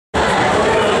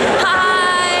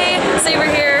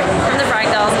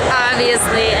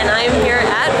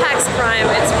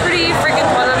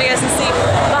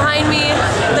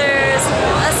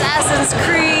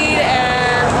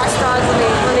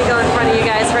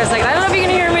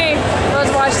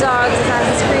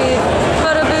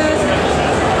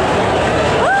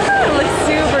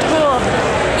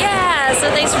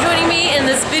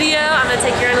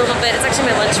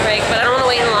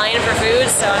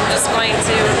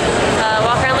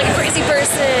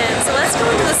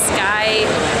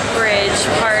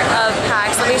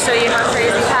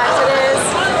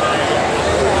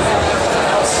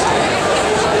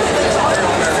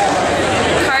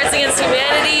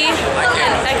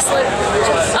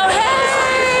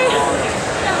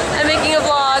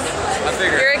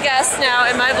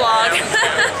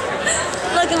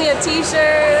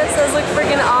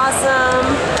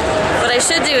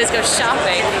should do is go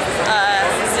shopping.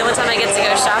 It's the only time I get to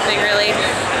go shopping, really,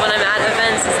 when I'm at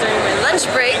events is during my lunch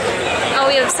break. Oh,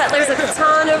 we have Settlers of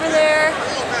Catan over there.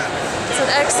 It's an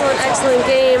excellent, excellent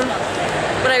game.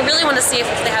 But I really want to see if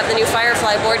they have the new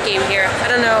Firefly board game here. I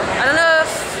don't know. I don't know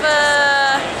if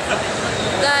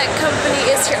that company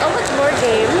is here. Oh, look, more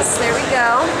games. There we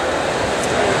go.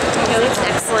 It looks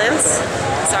excellent.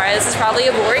 Sorry, this is probably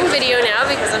a boring video now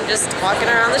because I'm just walking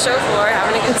around the show floor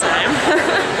having a good time.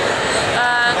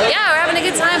 Yeah, we're having a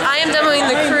good time. I am demoing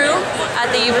the Crew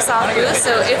at the Ubisoft booth,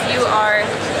 so if you are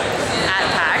at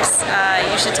PAX,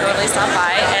 you should totally stop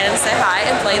by and say hi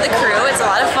and play the Crew. It's a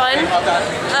lot of fun.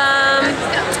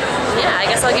 Yeah, I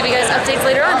guess I'll give you guys updates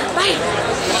later on.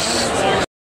 Bye!